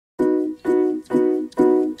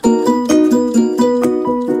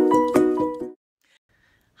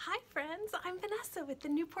the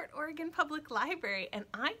Newport, Oregon Public Library, and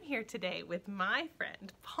I'm here today with my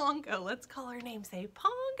friend, Pongo. Let's call her name. Say, Pongo!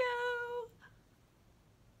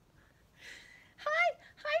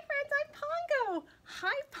 Hi friends, I'm Pongo.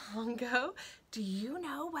 Hi, Pongo. Do you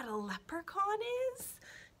know what a leprechaun is?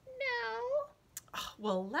 No. Oh,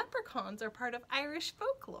 well, leprechauns are part of Irish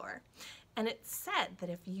folklore. And it's said that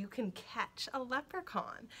if you can catch a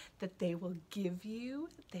leprechaun, that they will give you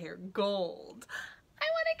their gold. I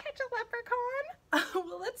want to catch a leprechaun.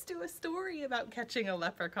 Well, let's do a story about catching a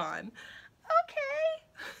leprechaun.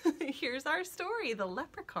 Okay. Here's our story, The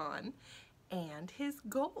Leprechaun and His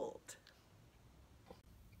Gold.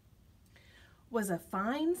 Was a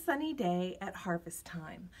fine sunny day at harvest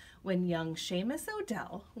time when young Seamus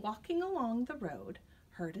Odell, walking along the road,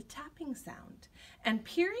 heard a tapping sound, and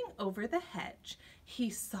peering over the hedge, he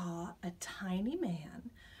saw a tiny man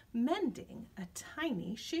mending a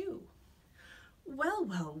tiny shoe. Well,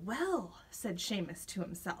 well, well, said Seamus to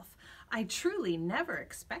himself, I truly never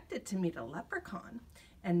expected to meet a leprechaun,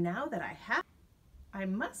 and now that I have, I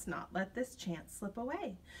must not let this chance slip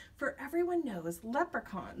away, for everyone knows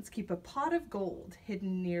leprechauns keep a pot of gold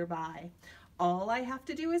hidden nearby. All I have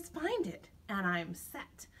to do is find it, and I'm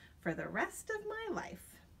set for the rest of my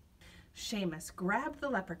life. Seamus grabbed the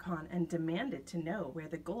leprechaun and demanded to know where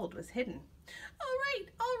the gold was hidden.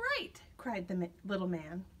 All right, cried the little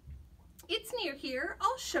man. It's near here,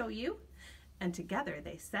 I'll show you. And together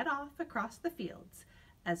they set off across the fields,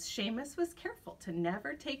 as Seamus was careful to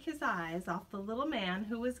never take his eyes off the little man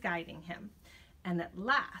who was guiding him. And at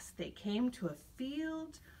last they came to a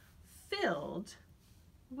field filled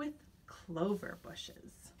with clover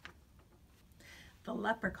bushes. The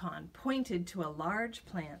leprechaun pointed to a large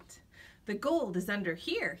plant. The gold is under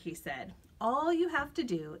here, he said. All you have to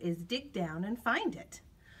do is dig down and find it.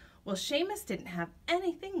 Well, Seamus didn't have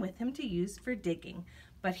anything with him to use for digging,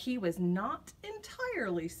 but he was not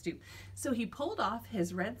entirely stupid. So he pulled off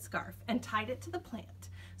his red scarf and tied it to the plant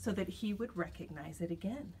so that he would recognize it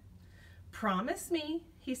again. Promise me,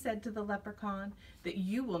 he said to the leprechaun, that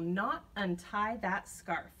you will not untie that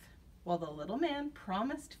scarf. Well, the little man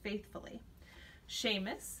promised faithfully.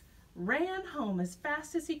 Seamus ran home as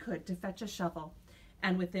fast as he could to fetch a shovel,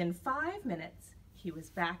 and within 5 minutes he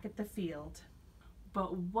was back at the field.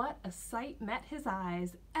 But what a sight met his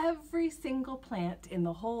eyes! Every single plant in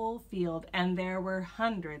the whole field, and there were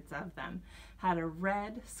hundreds of them, had a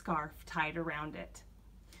red scarf tied around it.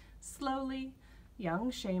 Slowly, young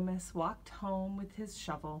Seamus walked home with his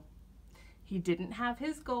shovel. He didn't have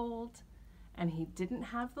his gold, and he didn't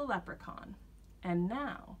have the leprechaun, and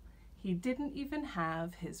now he didn't even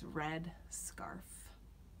have his red scarf.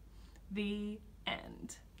 The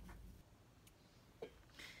end.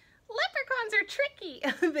 Leprechauns are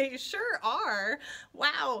tricky. They sure are.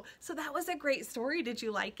 Wow, so that was a great story. Did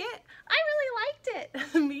you like it? I really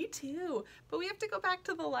liked it. Me too. But we have to go back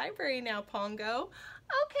to the library now, Pongo.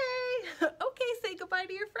 Okay, say goodbye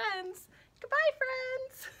to your friends. Goodbye,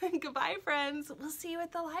 friends. Goodbye, friends. We'll see you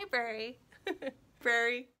at the library.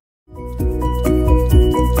 Library.